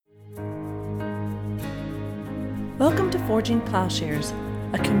Welcome to Forging Plowshares,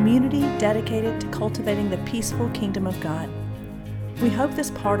 a community dedicated to cultivating the peaceful kingdom of God. We hope this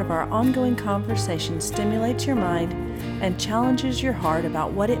part of our ongoing conversation stimulates your mind and challenges your heart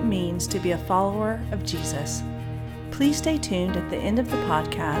about what it means to be a follower of Jesus. Please stay tuned at the end of the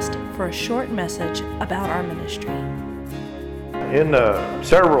podcast for a short message about our ministry. In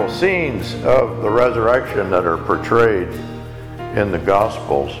several scenes of the resurrection that are portrayed in the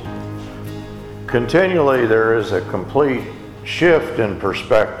Gospels, continually there is a complete shift in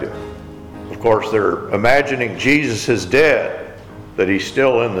perspective. Of course, they're imagining Jesus is dead, that he's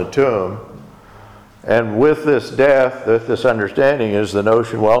still in the tomb. And with this death, with this understanding is the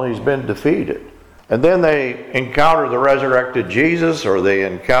notion, well, he's been defeated. And then they encounter the resurrected Jesus, or they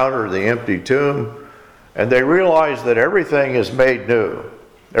encounter the empty tomb, and they realize that everything is made new.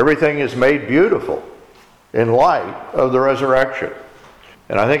 Everything is made beautiful in light of the resurrection.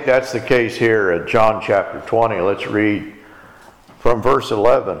 And I think that's the case here at John chapter 20. Let's read from verse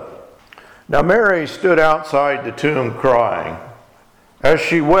 11. Now Mary stood outside the tomb crying. As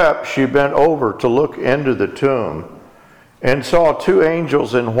she wept, she bent over to look into the tomb and saw two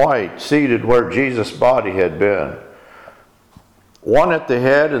angels in white seated where Jesus' body had been, one at the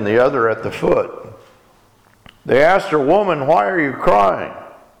head and the other at the foot. They asked her, "Woman, why are you crying?"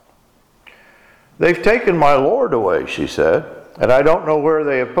 "They've taken my Lord away," she said, "and I don't know where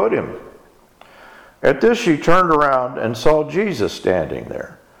they have put him." At this she turned around and saw Jesus standing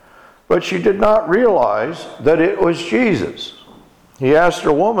there. But she did not realize that it was Jesus. He asked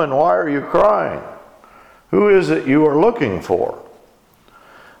her, "Woman, why are you crying? Who is it you are looking for?"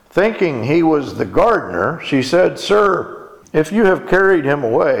 Thinking he was the gardener, she said, "Sir, if you have carried him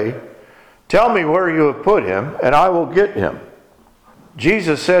away, tell me where you have put him, and I will get him."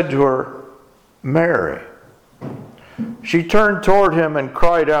 Jesus said to her, "Mary." She turned toward him and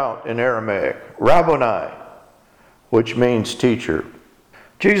cried out in Aramaic, "Rabboni," which means teacher.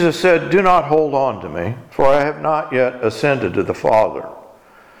 Jesus said, "Do not hold on to me, for I have not yet ascended to the Father.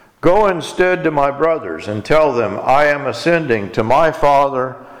 Go instead to my brothers and tell them, I am ascending to my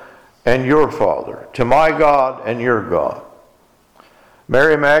Father and your Father, to my God and your God."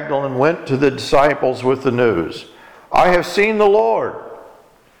 Mary Magdalene went to the disciples with the news, "I have seen the Lord."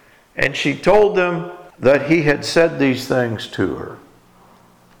 And she told them that he had said these things to her.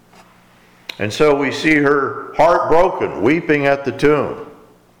 And so we see her heartbroken, weeping at the tomb.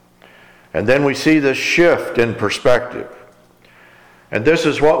 And then we see this shift in perspective. And this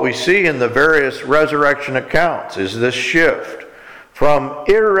is what we see in the various resurrection accounts, is this shift from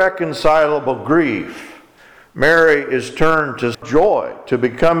irreconcilable grief. Mary is turned to joy, to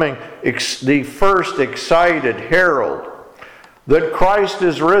becoming the first excited herald that Christ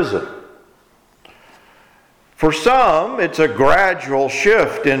is risen. For some, it's a gradual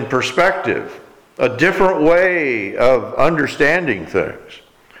shift in perspective, a different way of understanding things,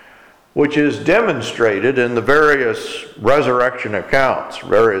 which is demonstrated in the various resurrection accounts,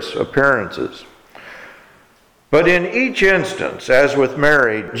 various appearances. But in each instance, as with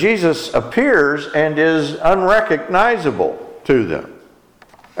Mary, Jesus appears and is unrecognizable to them.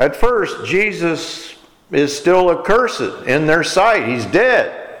 At first, Jesus is still accursed in their sight. He's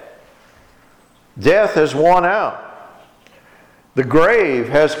dead. Death has won out. The grave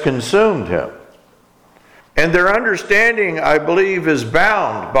has consumed him. And their understanding, I believe, is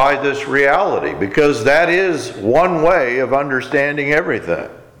bound by this reality, because that is one way of understanding everything.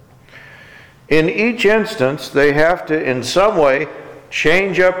 In each instance, they have to, in some way,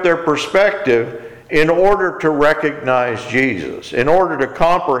 change up their perspective in order to recognize Jesus, in order to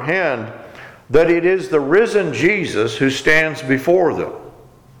comprehend that it is the risen Jesus who stands before them.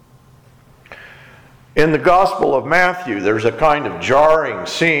 In the Gospel of Matthew, there's a kind of jarring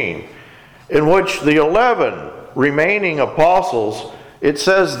scene in which the 11 remaining apostles, it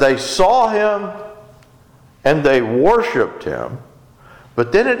says they saw him and they worshiped him,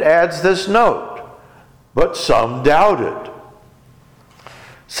 but then it adds this note, but some doubted.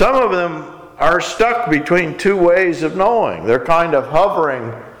 Some of them are stuck between two ways of knowing. They're kind of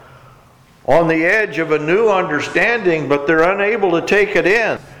hovering on the edge of a new understanding, but they're unable to take it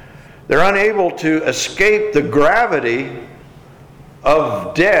in. They're unable to escape the gravity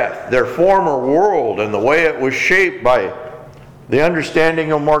of death, their former world, and the way it was shaped by the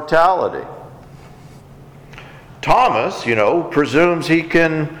understanding of mortality. Thomas, presumes he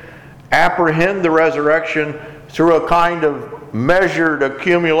can apprehend the resurrection through a kind of measured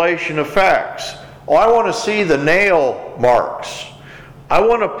accumulation of facts. Oh, I want to see the nail marks. I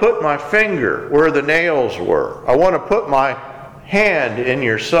want to put my finger where the nails were. I want to put my hand in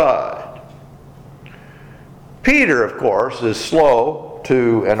your side. Peter, of course, is slow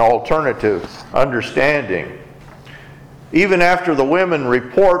to an alternative understanding. even after the women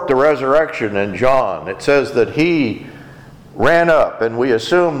report the resurrection in John, it says that he ran up, and we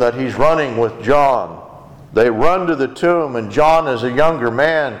assume that he's running with John. They run to the tomb, and John is a younger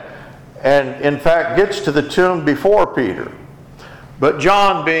man, and in fact gets to the tomb before Peter. But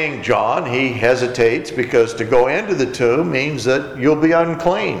John being John, he hesitates because to go into the tomb means that you'll be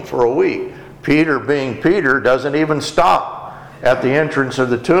unclean for a week. Peter being Peter doesn't even stop at the entrance of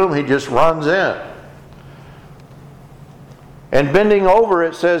the tomb, he just runs in. And bending over,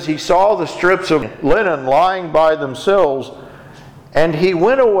 it says he saw the strips of linen lying by themselves, and he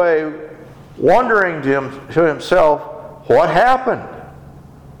went away wondering to himself, what happened?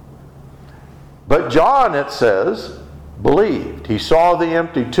 But John, it says, believed. He saw the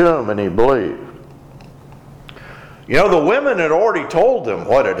empty tomb and he believed. You know, the women had already told them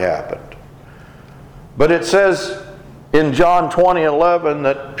what had happened. But it says in John 20:11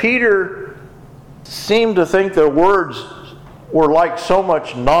 that Peter seemed to think their words were like so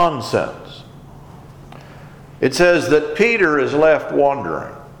much nonsense. It says that Peter is left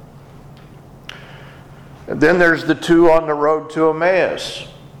wondering. And then there's the two on the road to Emmaus.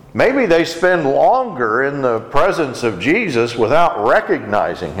 Maybe they spend longer in the presence of Jesus without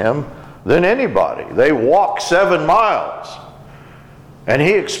recognizing him than anybody. They walk 7 miles. And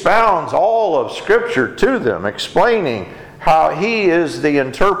he expounds all of Scripture to them, explaining how he is the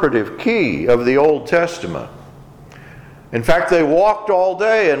interpretive key of the Old Testament. In fact, they walked all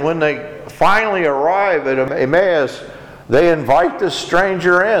day, and when they finally arrive at Emmaus, they invite this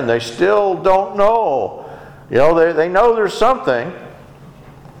stranger in. They still don't know. You know, they know there's something,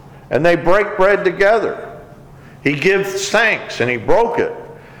 and they break bread together. He gives thanks, and he broke it.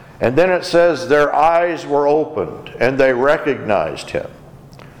 And then it says their eyes were opened, and they recognized him.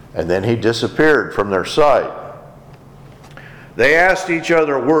 And then he disappeared from their sight. They asked each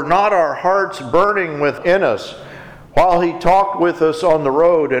other, were not our hearts burning within us while he talked with us on the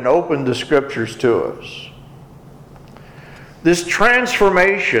road and opened the Scriptures to us? This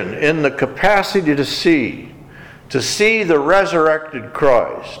transformation in the capacity to see the resurrected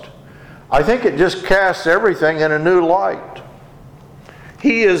Christ, I think it just casts everything in a new light.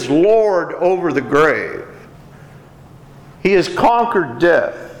 He is Lord over the grave. He has conquered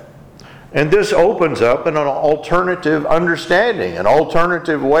death. And this opens up an alternative understanding, an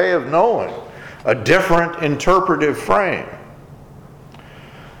alternative way of knowing, a different interpretive frame.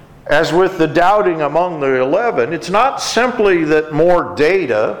 As with the doubting among the 11, it's not simply that more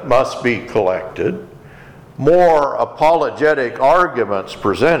data must be collected, more apologetic arguments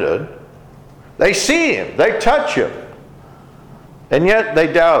presented. They see him, they touch him, and yet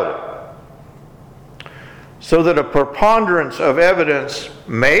they doubt it. So that a preponderance of evidence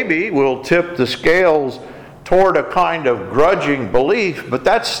maybe will tip the scales toward a kind of grudging belief, but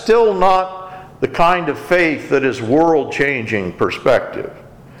that's still not the kind of faith that is world-changing perspective.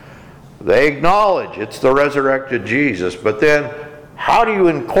 They acknowledge it's the resurrected Jesus, but then how do you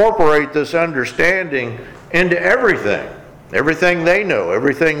incorporate this understanding into everything? Everything they know,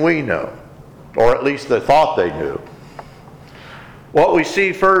 everything we know, or at least they thought they knew. What we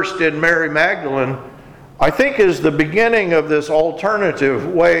see first in Mary Magdalene, I think, is the beginning of this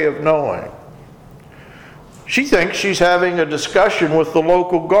alternative way of knowing. She thinks she's having a discussion with the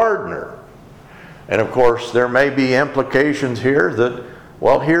local gardener. And of course, there may be implications here that,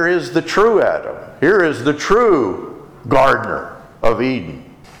 well, here is the true Adam. Here is the true gardener of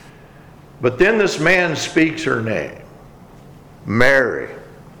Eden. But then this man speaks her name, Mary.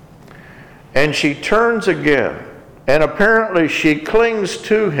 And she turns again, and apparently she clings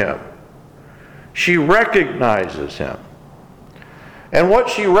to him. She recognizes him. And what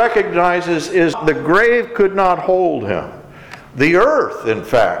she recognizes is the grave could not hold him. The earth, in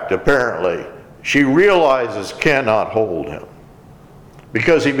fact, apparently, she realizes cannot hold him,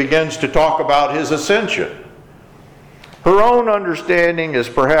 because he begins to talk about his ascension. Her own understanding is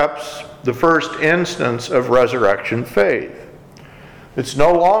perhaps the first instance of resurrection faith. It's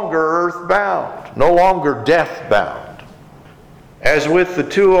no longer earth-bound, no longer death-bound. As with the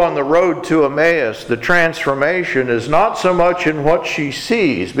two on the road to Emmaus, the transformation is not so much in what she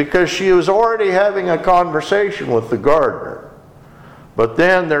sees, because she was already having a conversation with the gardener. But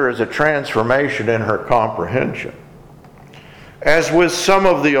then there is a transformation in her comprehension. As with some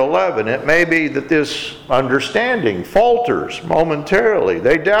of the 11, it may be that this understanding falters momentarily.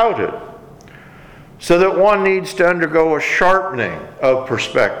 They doubt it. So that one needs to undergo a sharpening of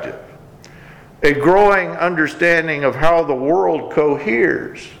perspective, a growing understanding of how the world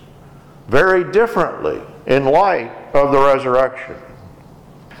coheres very differently in light of the resurrection.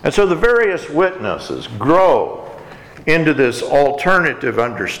 And so the various witnesses grow into this alternative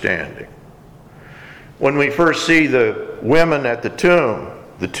understanding. When we first see the women at the tomb,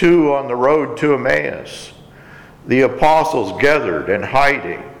 the two on the road to Emmaus, the apostles gathered and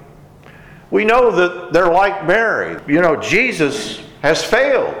hiding, we know that they're like Mary. Jesus has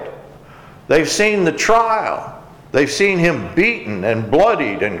failed. They've seen the trial. They've seen him beaten and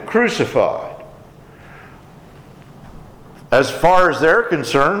bloodied and crucified. As far as they're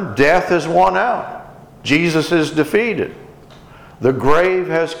concerned, death has won out. Jesus is defeated. The grave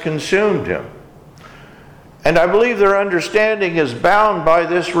has consumed him. And I believe their understanding is bound by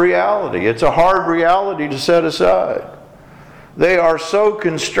this reality. It's a hard reality to set aside. They are so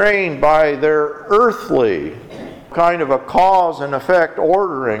constrained by their earthly kind of a cause and effect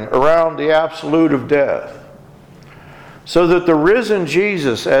ordering around the absolute of death. So that the risen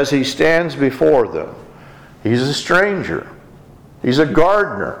Jesus, as he stands before them, he's a stranger. He's a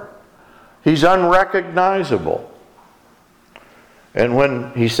gardener. He's unrecognizable. And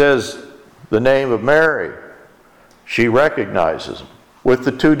when he says the name of Mary, she recognizes him. With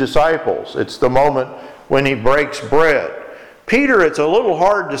the two disciples, it's the moment when he breaks bread. Peter, it's a little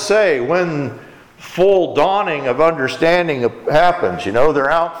hard to say when full dawning of understanding happens. They're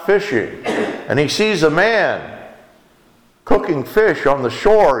out fishing, and he sees a man cooking fish on the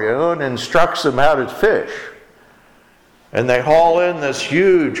shore, and instructs them how to fish. And they haul in this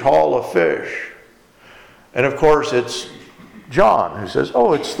huge haul of fish. And of course, it's John who says,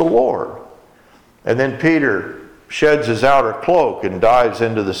 "Oh, it's the Lord." And then Peter sheds his outer cloak and dives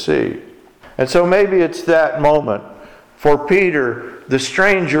into the sea. And so maybe it's that moment. For Peter, the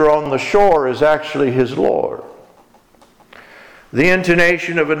stranger on the shore is actually his Lord. The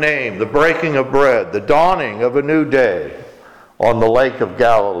intonation of a name, the breaking of bread, the dawning of a new day on the Lake of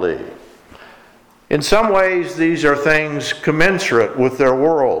Galilee. In some ways, these are things commensurate with their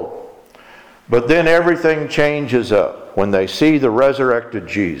world. But then everything changes up when they see the resurrected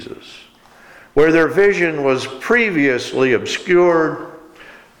Jesus. Where their vision was previously obscured,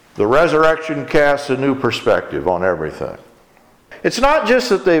 the resurrection casts a new perspective on everything. It's not just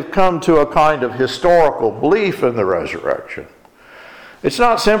that they've come to a kind of historical belief in the resurrection. It's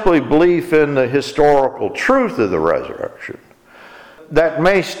not simply belief in the historical truth of the resurrection. That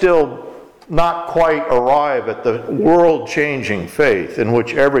may still not quite arrive at the world-changing faith in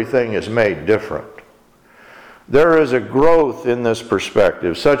which everything is made different. There is a growth in this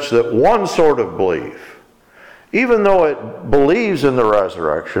perspective such that one sort of belief, even though it believes in the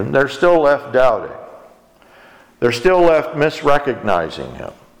resurrection, they're still left doubting. They're still left misrecognizing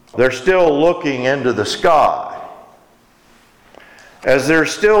him. They're still looking into the sky, as they're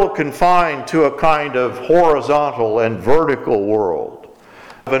still confined to a kind of horizontal and vertical world.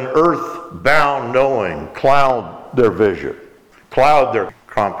 An earth-bound knowing cloud their vision, cloud their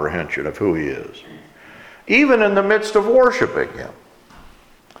comprehension of who he is, even in the midst of worshiping him.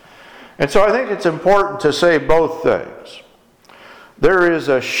 And so I think it's important to say both things. There is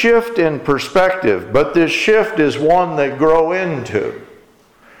a shift in perspective, but this shift is one they grow into.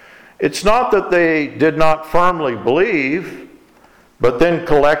 It's not that they did not firmly believe, but then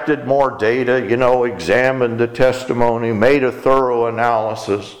collected more data, examined the testimony, made a thorough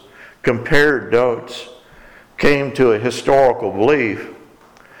analysis, compared notes, came to a historical belief.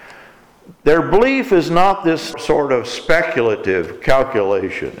 Their belief is not this sort of speculative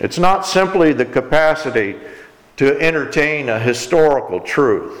calculation. It's not simply the capacity to entertain a historical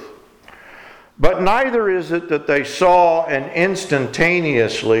truth. But neither is it that they saw and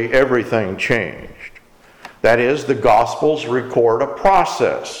instantaneously everything changed. That is, the Gospels record a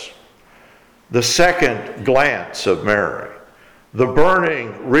process. The second glance of Mary. The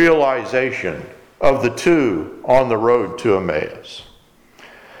burning realization of the two on the road to Emmaus.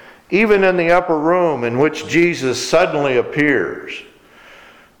 Even in the upper room in which Jesus suddenly appears,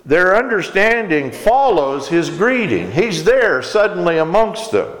 their understanding follows his greeting. He's there suddenly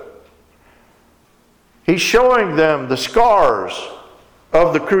amongst them. He's showing them the scars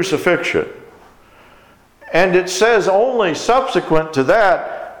of the crucifixion. And it says only subsequent to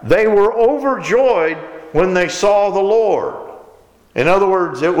that, they were overjoyed when they saw the Lord. In other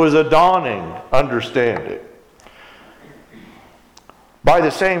words, it was a dawning understanding. By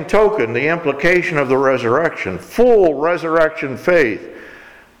the same token, the implication of the resurrection, full resurrection faith,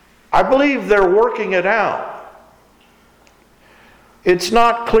 I believe they're working it out. It's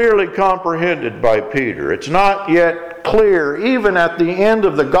not clearly comprehended by Peter. It's not yet clear, even at the end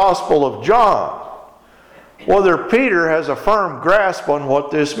of the Gospel of John, whether Peter has a firm grasp on what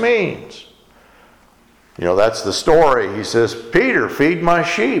this means. That's the story. He says, "Peter, feed my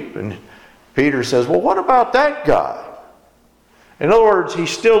sheep." And Peter says, "Well, what about that guy?" In other words, he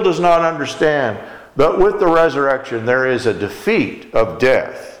still does not understand that with the resurrection there is a defeat of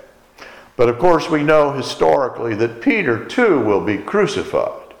death. But of course we know historically that Peter too will be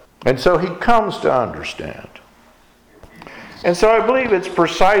crucified. And so he comes to understand. And so I believe it's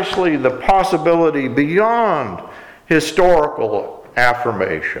precisely the possibility beyond historical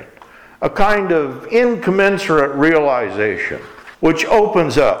affirmation, a kind of incommensurate realization, which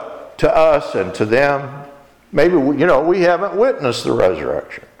opens up to us and to them. Maybe, we haven't witnessed the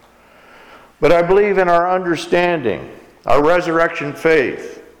resurrection. But I believe in our understanding, our resurrection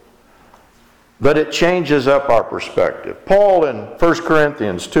faith, that it changes up our perspective. Paul in 1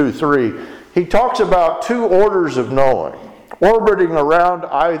 Corinthians 2:3, he talks about two orders of knowing, orbiting around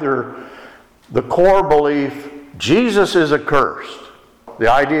either the core belief, Jesus is accursed,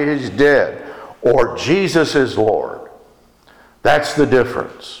 the idea he's dead, or Jesus is Lord. That's the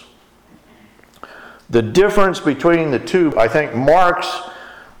difference. The difference between the two, I think, marks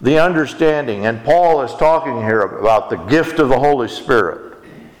the understanding, and Paul is talking here about the gift of the Holy Spirit,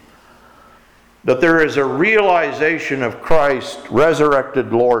 that there is a realization of Christ's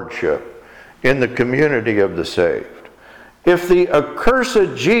resurrected lordship in the community of the saved. If the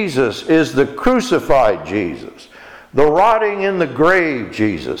accursed Jesus is the crucified Jesus, the rotting in the grave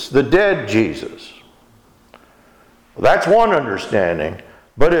Jesus, the dead Jesus, that's one understanding.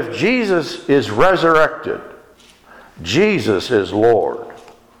 But if Jesus is resurrected, Jesus is Lord.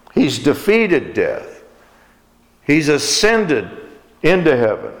 He's defeated death. He's ascended into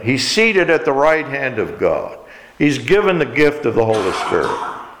heaven. He's seated at the right hand of God. He's given the gift of the Holy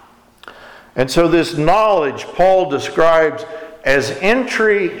Spirit. And so this knowledge Paul describes as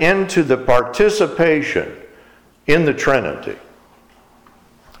entry into the participation in the Trinity.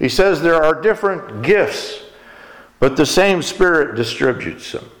 He says there are different gifts, but the same Spirit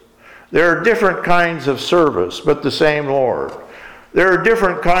distributes them. There are different kinds of service, but the same Lord. There are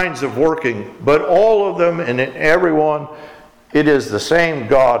different kinds of working, but all of them and in everyone, it is the same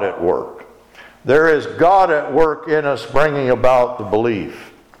God at work. There is God at work in us bringing about the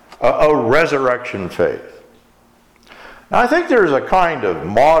belief, a resurrection faith. Now, I think there's a kind of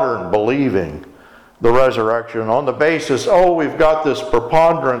modern believing the resurrection on the basis, we've got this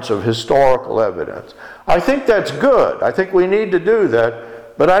preponderance of historical evidence. I think that's good. I think we need to do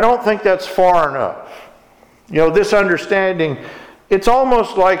that, but I don't think that's far enough. This understanding, it's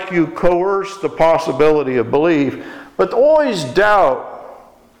almost like you coerce the possibility of belief, but always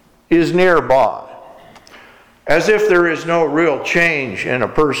doubt is nearby, as if there is no real change in a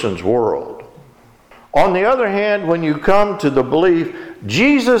person's world. On the other hand, when you come to the belief,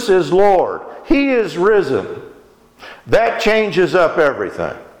 Jesus is Lord, He is risen, that changes up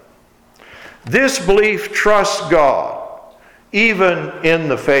everything. This belief trusts God, even in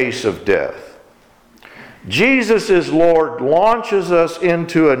the face of death. Jesus is Lord launches us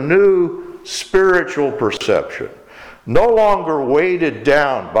into a new spiritual perception, no longer weighted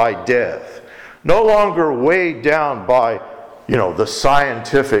down by death, no longer weighed down by, the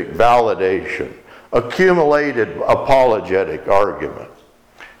scientific validation, accumulated apologetic argument.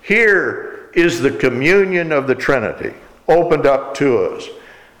 Here is the communion of the Trinity opened up to us.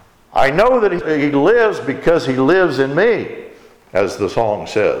 I know that He lives because He lives in me, as the song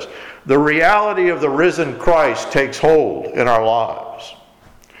says. The reality of the risen Christ takes hold in our lives.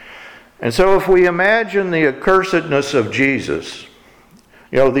 And so if we imagine the accursedness of Jesus,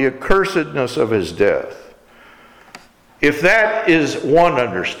 the accursedness of His death, if that is one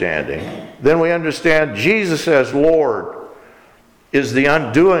understanding, then we understand Jesus as Lord is the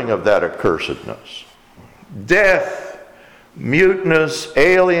undoing of that accursedness. Death, muteness,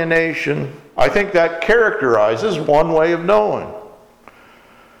 alienation, I think that characterizes one way of knowing.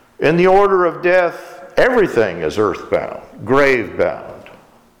 In the order of death, everything is earthbound, grave-bound.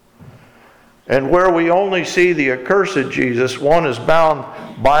 And where we only see the accursed Jesus, one is bound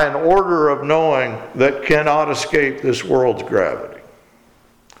by an order of knowing that cannot escape this world's gravity.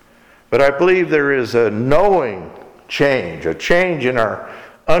 But I believe there is a knowing change, a change in our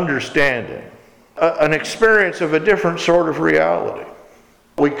understanding, an experience of a different sort of reality.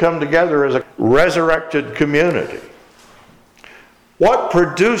 We come together as a resurrected community. What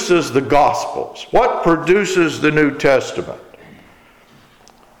produces the Gospels? What produces the New Testament?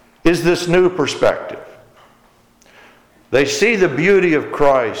 Is this new perspective. They see the beauty of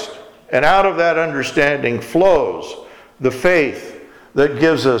Christ, and out of that understanding flows the faith that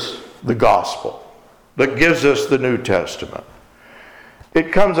gives us the gospel, that gives us the New Testament.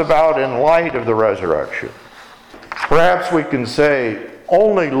 It comes about in light of the resurrection. Perhaps we can say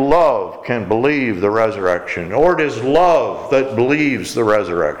only love can believe the resurrection, or it is love that believes the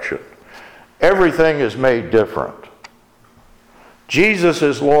resurrection. Everything is made different. Jesus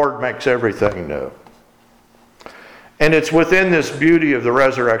as Lord makes everything new. And it's within this beauty of the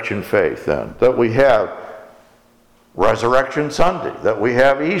resurrection faith, then, that we have Resurrection Sunday, that we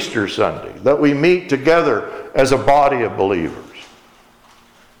have Easter Sunday, that we meet together as a body of believers.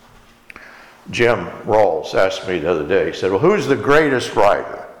 Jim Rawls asked me the other day, he said, well, who's the greatest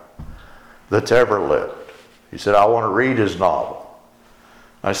writer that's ever lived? He said, I want to read his novel.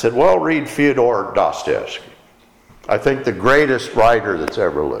 I said, well, read Fyodor Dostoevsky. I think the greatest writer that's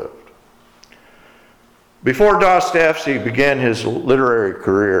ever lived. Before Dostoevsky began his literary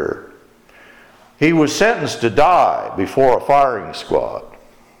career, he was sentenced to die before a firing squad.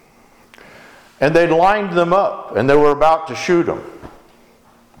 And they lined them up, and they were about to shoot him.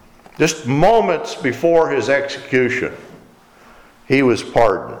 Just moments before his execution, he was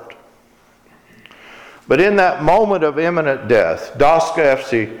pardoned. But in that moment of imminent death,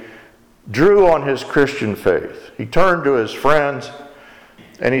 Dostoevsky drew on his Christian faith. He turned to his friends,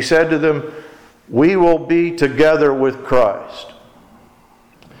 and he said to them, we will be together with Christ.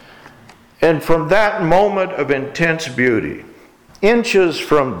 And from that moment of intense beauty, inches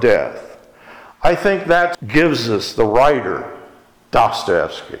from death, I think that gives us the writer,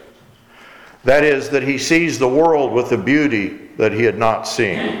 Dostoevsky. That is, that he sees the world with the beauty that he had not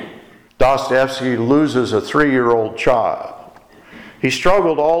seen. Dostoevsky loses a 3-year-old child. He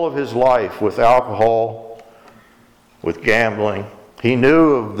struggled all of his life with alcohol, with gambling. He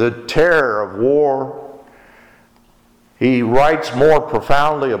knew of the terror of war. He writes more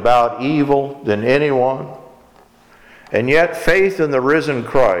profoundly about evil than anyone. And yet faith in the risen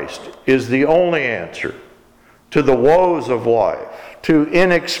Christ is the only answer to the woes of life, to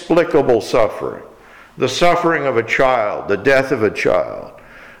inexplicable suffering, the suffering of a child, the death of a child,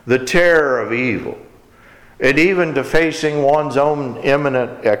 the terror of evil, and even to facing one's own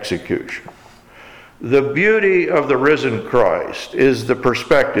imminent execution. The beauty of the risen Christ is the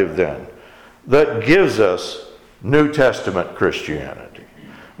perspective then that gives us New Testament Christianity,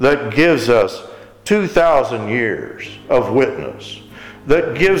 that gives us 2,000 years of witness,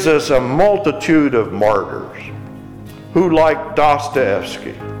 that gives us a multitude of martyrs who, like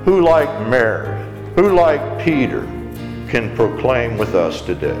Dostoevsky, who, like Mary, who, like Peter, can proclaim with us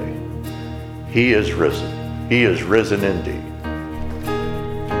today, He is risen. He is risen indeed.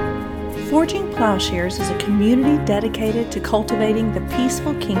 Forging Plowshares is a community dedicated to cultivating the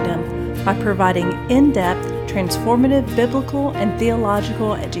peaceful kingdom by providing in-depth, transformative biblical and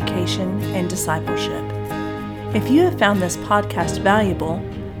theological education and discipleship. If you have found this podcast valuable,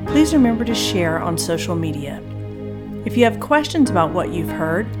 please remember to share on social media. If you have questions about what you've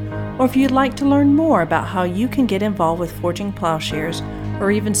heard, or if you'd like to learn more about how you can get involved with Forging Plowshares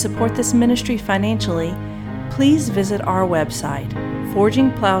or even support this ministry financially, please visit our website,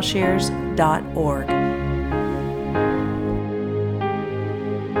 forgingplowshares.org.